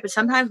sometimes, right? But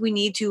sometimes we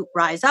need to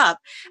rise up,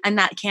 and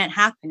that can't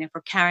happen if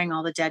we're carrying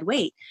all the dead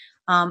weight.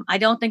 I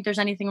don't think there's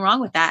anything wrong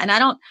with that. And I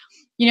don't,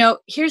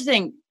 here's the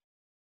thing.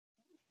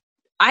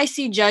 I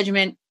see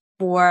judgment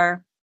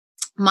for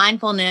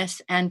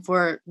mindfulness and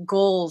for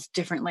goals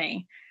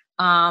differently.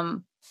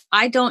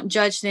 I don't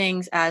judge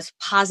things as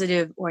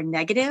positive or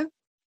negative.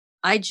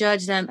 I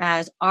judge them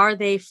as, are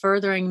they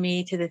furthering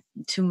me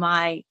to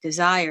my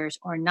desires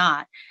or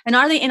not? And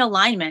are they in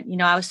alignment?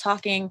 I was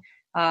talking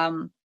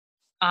on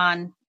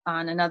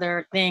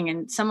another thing,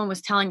 and someone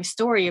was telling a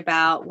story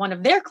about one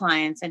of their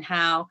clients and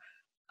how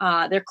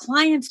their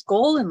client's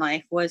goal in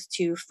life was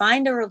to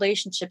find a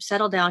relationship,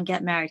 settle down,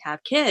 get married,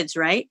 have kids,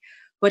 right?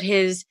 But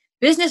his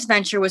business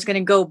venture was going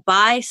to go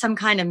buy some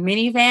kind of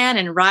minivan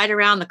and ride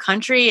around the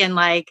country and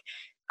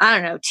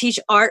teach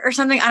art or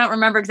something. I don't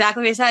remember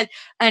exactly what he said.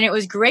 And it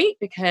was great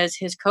because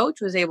his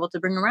coach was able to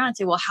bring him around and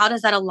say, well, how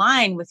does that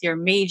align with your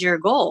major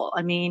goal?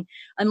 I mean,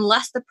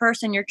 unless the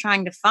person you're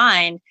trying to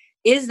find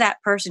is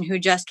that person who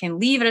just can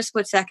leave at a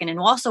split second and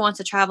also wants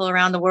to travel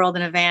around the world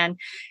in a van,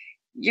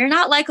 you're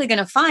not likely going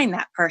to find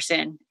that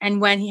person.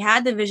 And when he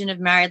had the vision of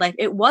married life,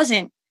 it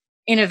wasn't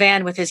in a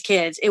van with his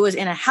kids. It was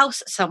in a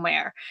house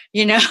somewhere,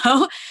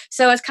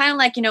 So it's kind of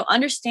like,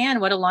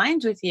 understand what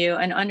aligns with you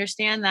and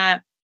understand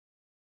that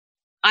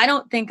I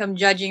don't think I'm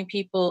judging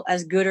people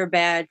as good or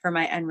bad for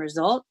my end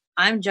result.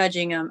 I'm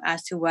judging them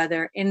as to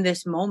whether in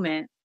this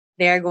moment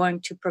they're going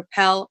to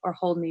propel or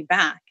hold me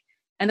back.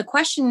 And the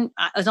question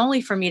is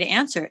only for me to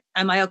answer.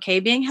 Am I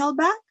okay being held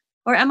back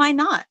or am I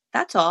not?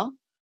 That's all.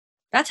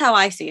 That's how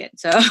I see it.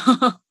 So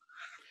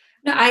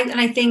no,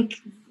 I think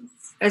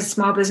as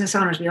small business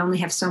owners, we only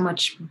have so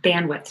much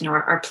bandwidth.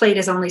 Our plate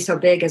is only so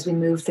big as we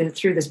move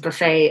through this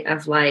buffet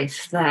of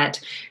life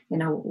that,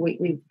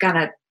 we've got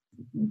to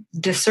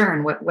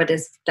discern what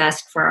is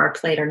best for our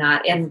plate or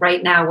not. And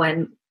right now,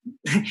 when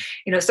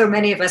so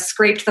many of us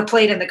scraped the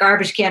plate in the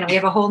garbage can and we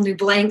have a whole new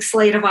blank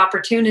slate of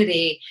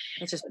opportunity,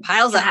 it just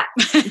piles up.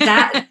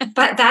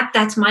 But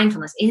that's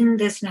mindfulness in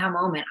this now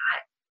moment.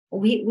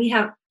 We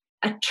have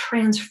a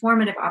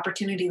transformative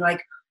opportunity.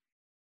 Like,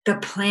 the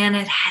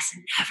planet has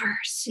never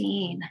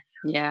seen.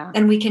 Yeah.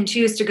 And we can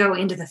choose to go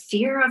into the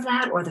fear of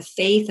that or the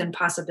faith and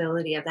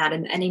possibility of that.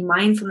 And any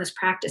mindfulness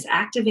practice,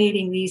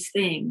 activating these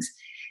things,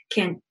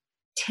 can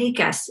take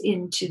us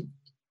into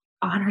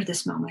honor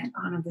this moment,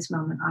 honor this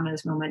moment, honor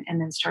this moment, and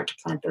then start to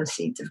plant those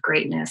seeds of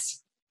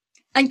greatness.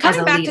 And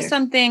coming back to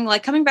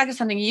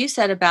something you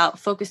said about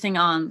focusing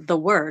on the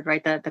word,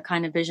 right? The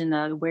kind of vision,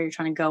 the where you're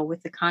trying to go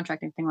with the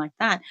contracting thing like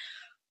that.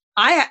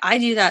 I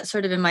do that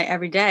sort of in my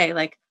everyday.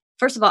 Like,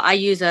 first of all, I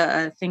use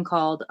a thing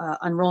called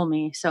Unroll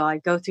Me. So I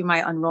go through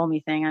my Unroll Me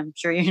thing. I'm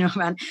sure you know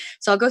about it.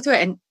 So I'll go through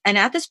it. And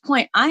at this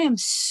point, I am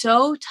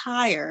so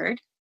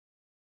tired.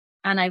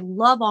 And I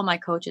love all my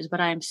coaches,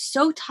 but I am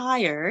so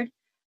tired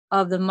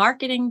of the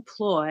marketing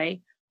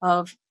ploy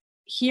of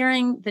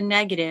hearing the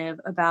negative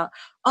about,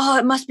 oh,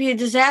 it must be a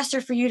disaster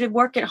for you to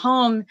work at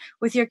home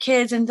with your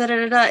kids and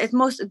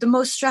It's the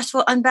most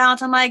stressful,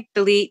 unbalanced. I'm like,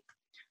 delete.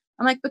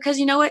 I'm like, because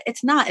you know what?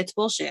 It's not. It's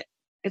bullshit.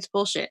 It's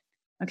bullshit.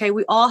 Okay.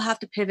 We all have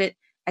to pivot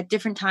at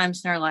different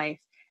times in our life.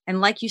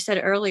 And like you said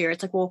earlier,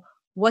 it's like, well,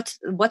 what's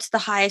the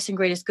highest and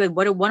greatest good?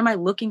 What am I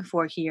looking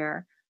for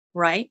here?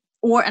 Right.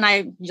 Or, and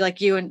I, like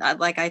you, and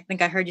like, I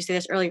think I heard you say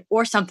this earlier,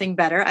 or something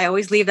better. I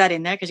always leave that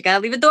in there because you got to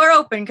leave the door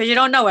open because you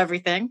don't know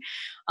everything.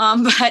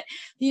 But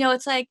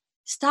it's like,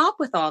 stop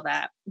with all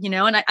that,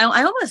 and I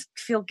almost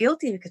feel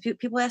guilty because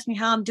people ask me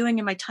how I'm doing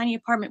in my tiny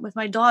apartment with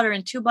my daughter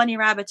and 2 bunny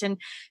rabbits and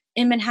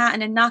in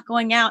Manhattan and not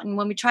going out. And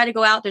when we try to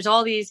go out, there's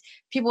all these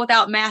people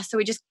without masks. So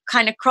we just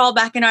kind of crawl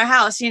back in our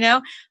house, and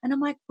I'm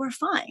like, we're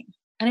fine.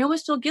 And I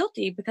almost feel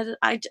guilty because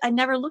I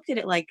never looked at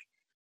it like,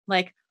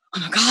 oh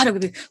my God, I'm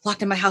going to be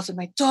locked in my house with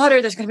my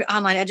daughter. There's going to be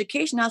online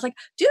education. I was like,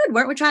 dude,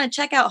 weren't we trying to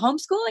check out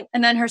homeschooling?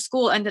 And then her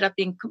school ended up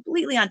being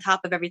completely on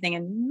top of everything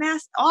and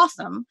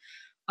awesome.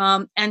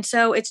 And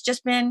so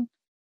it's been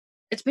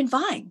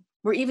fine.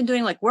 We're even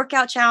doing like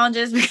workout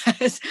challenges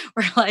because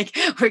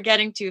we're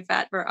getting too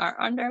fat for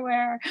our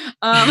underwear.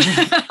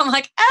 I'm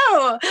like,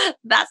 oh,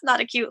 that's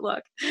not a cute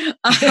look.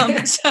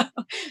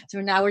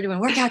 So now we're doing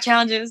workout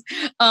challenges.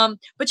 But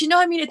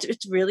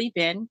it's really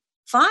been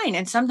fine.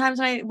 And sometimes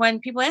when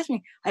people ask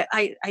me,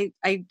 I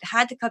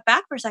had to cut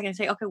back for a second and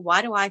say, okay,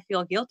 why do I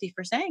feel guilty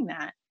for saying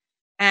that?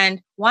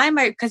 And why am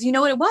I, because you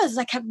know what it was,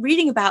 I kept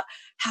reading about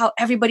how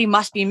everybody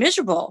must be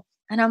miserable.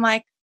 And I'm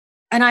like,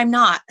 and I'm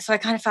not. So I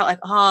kind of felt like,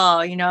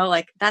 oh,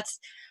 like that's,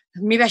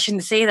 maybe I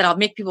shouldn't say that. I'll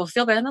make people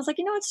feel better. And I was like,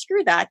 what?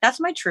 Screw that. That's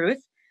my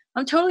truth.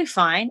 I'm totally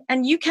fine.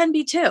 And you can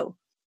be too.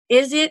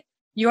 Is it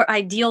your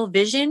ideal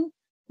vision?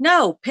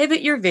 No,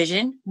 pivot your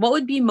vision. What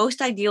would be most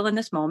ideal in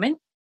this moment?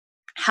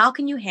 How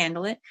can you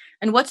handle it?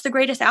 And what's the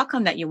greatest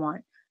outcome that you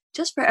want?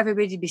 Just for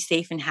everybody to be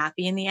safe and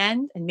happy in the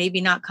end and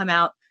maybe not come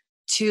out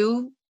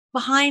too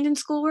behind in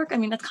schoolwork. I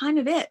mean, that's kind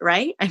of it,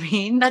 right? I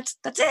mean, that's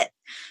it.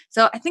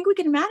 So I think we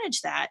can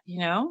manage that,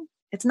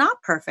 It's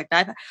not perfect.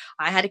 I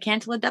had to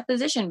cancel a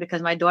deposition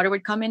because my daughter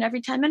would come in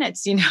every 10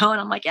 minutes, and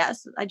I'm like,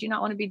 yes, I do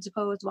not want to be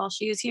deposed while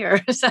she is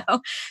here. So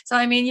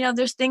I mean,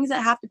 there's things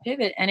that have to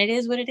pivot, and it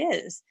is what it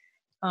is.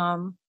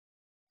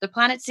 The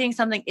planet's seeing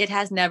something it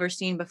has never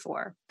seen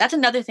before. That's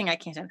another thing I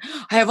can't say.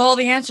 I have all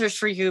the answers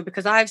for you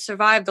because I've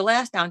survived the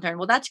last downturn.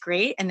 Well, that's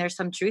great. And there's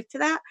some truth to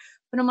that.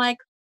 But I'm like,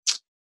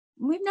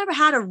 we've never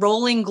had a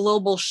rolling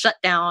global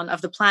shutdown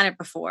of the planet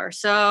before.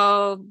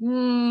 So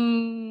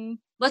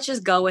let's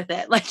just go with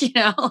it. Let's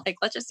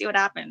just see what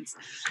happens.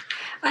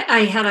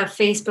 I had a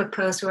Facebook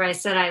post where I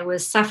said I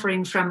was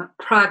suffering from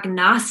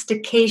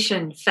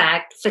prognostication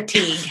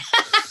fatigue.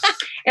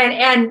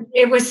 And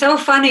it was so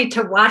funny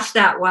to watch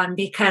that one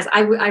because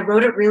I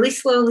wrote it really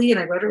slowly and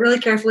I wrote it really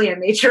carefully. I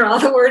made sure all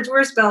the words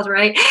were spelled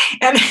right.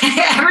 And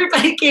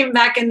everybody came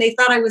back and they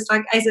thought I was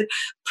like, I said,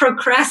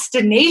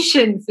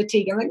 procrastination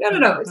fatigue. I'm like,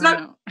 no, it's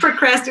not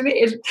procrastination,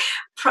 it's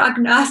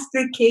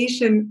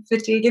prognostication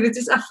fatigue. And it's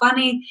just a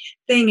funny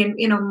thing.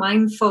 And,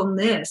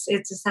 mindfulness,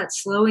 it's just that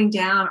slowing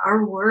down.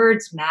 Our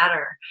words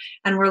matter.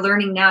 And we're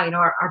learning now,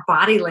 our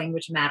body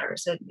language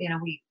matters. And,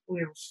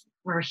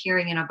 we're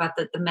hearing, about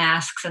the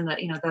masks and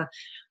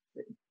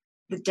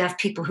the deaf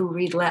people who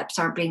read lips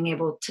aren't being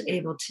able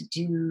to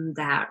do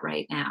that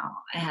right now.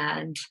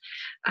 And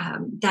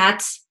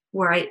that's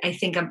where I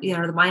think,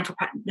 the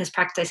mindfulness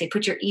practice, I say,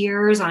 put your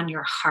ears on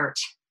your heart.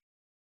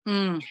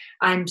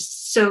 I'm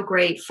so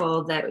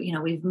grateful that,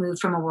 we've moved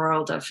from a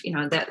world of,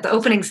 the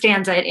opening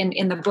stanza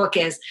in the book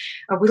is,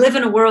 we live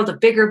in a world of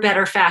bigger,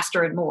 better,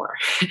 faster, and more,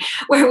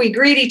 where we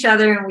greet each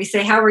other and we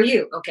say, how are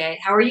you? Okay.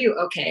 How are you?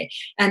 Okay.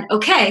 And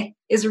okay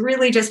is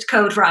really just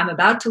code for I'm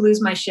about to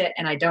lose my shit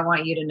and I don't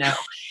want you to know.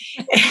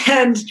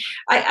 And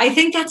I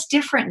think that's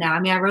different now. I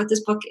mean, I wrote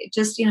this book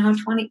just,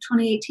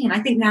 2018. I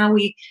think now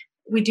we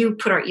do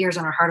put our ears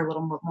on our heart a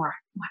little more.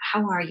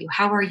 How are you?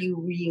 How are you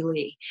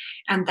really?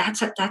 And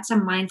that's a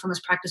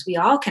mindfulness practice we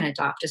all can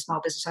adopt as small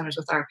business owners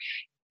with our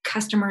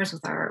customers,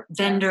 with our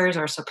vendors,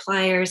 our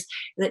suppliers,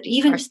 that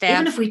even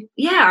if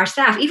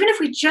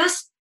we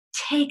just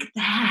take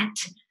that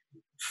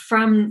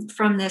from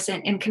this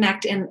and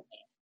connect and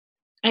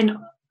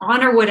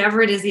honor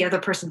whatever it is the other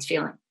person's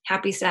feeling.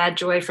 Happy, sad,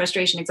 joy,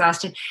 frustration,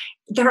 exhausted.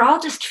 They're all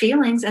just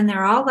feelings, and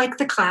they're all like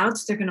the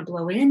clouds. They're going to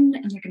blow in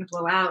and they're going to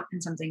blow out,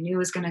 and something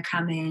new is going to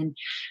come in.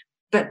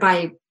 But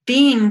by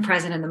being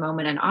present in the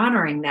moment and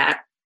honoring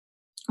that,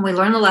 we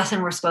learn the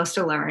lesson we're supposed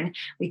to learn.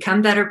 We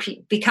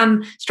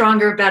become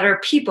stronger,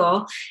 better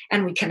people,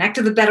 and we connect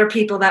to the better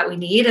people that we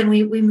need, and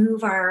we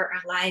move our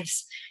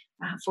lives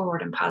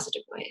forward in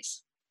positive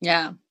ways.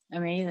 Yeah.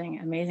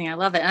 Amazing. I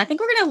love it. And I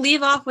think we're going to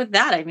leave off with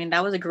that. I mean,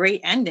 that was a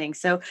great ending.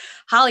 So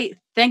Holly,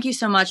 thank you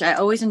so much. I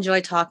always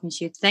enjoy talking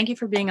to you. Thank you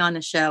for being on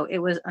the show. It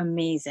was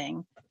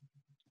amazing.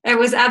 It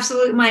was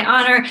absolutely my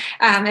honor.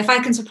 If I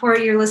can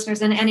support your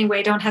listeners in any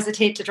way, don't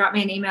hesitate to drop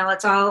me an email.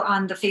 It's all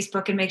on the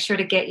Facebook, and make sure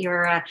to get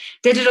your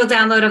digital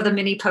download of the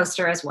mini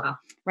poster as well.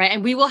 Right.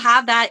 And we will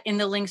have that in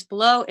the links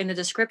below in the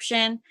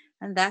description.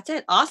 And that's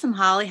it. Awesome,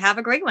 Holly. Have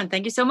a great one.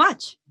 Thank you so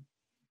much.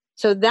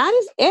 So that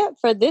is it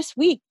for this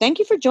week. Thank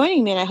you for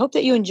joining me, and I hope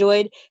that you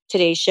enjoyed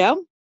today's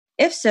show.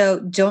 If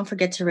so, don't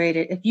forget to rate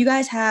it. If you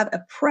guys have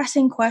a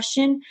pressing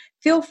question,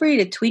 feel free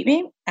to tweet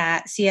me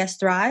at CS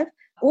Thrive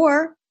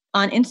or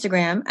on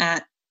Instagram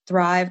at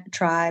Thrive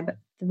Tribe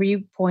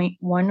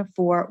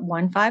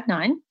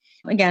 3.14159.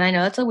 Again, I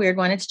know that's a weird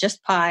one. It's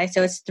just pi.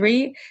 So it's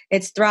Thrive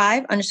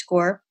 _Tribe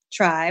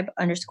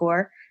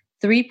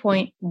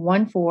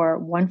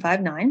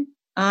 _3.14159.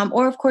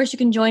 Or of course, you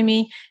can join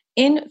me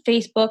in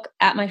Facebook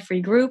at my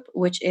free group,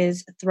 which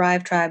is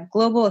Thrive Tribe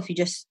Global. If you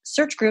just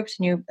search groups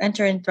and you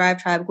enter in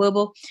Thrive Tribe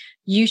Global,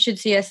 you should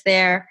see us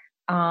there,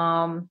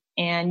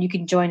 and you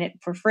can join it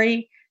for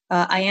free.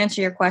 I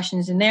answer your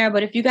questions in there,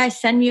 but if you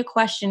guys send me a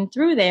question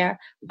through there,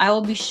 I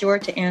will be sure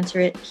to answer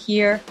it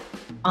here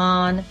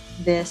on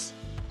this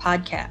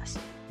podcast.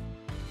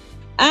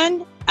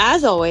 And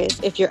as always,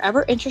 if you're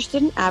ever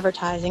interested in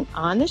advertising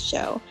on the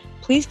show,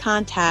 please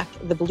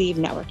contact the Believe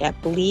Network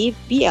at Believe,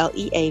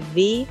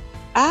 BLEAV,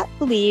 at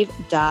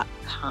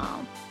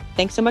Believe.com.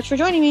 Thanks so much for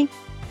joining me.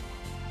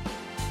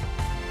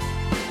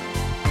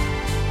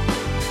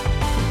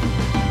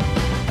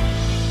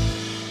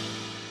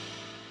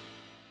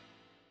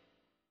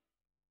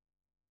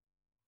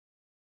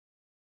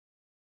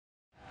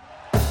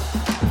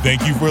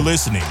 Thank you for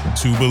listening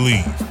to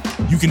Believe.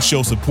 You can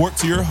show support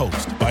to your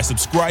host by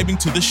subscribing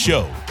to the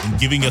show and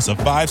giving us a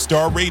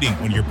 5-star rating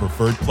on your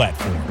preferred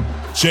platform.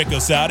 Check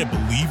us out at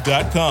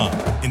Believe.com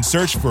and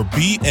search for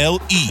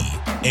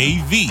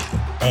BLEAV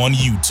on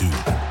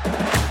YouTube.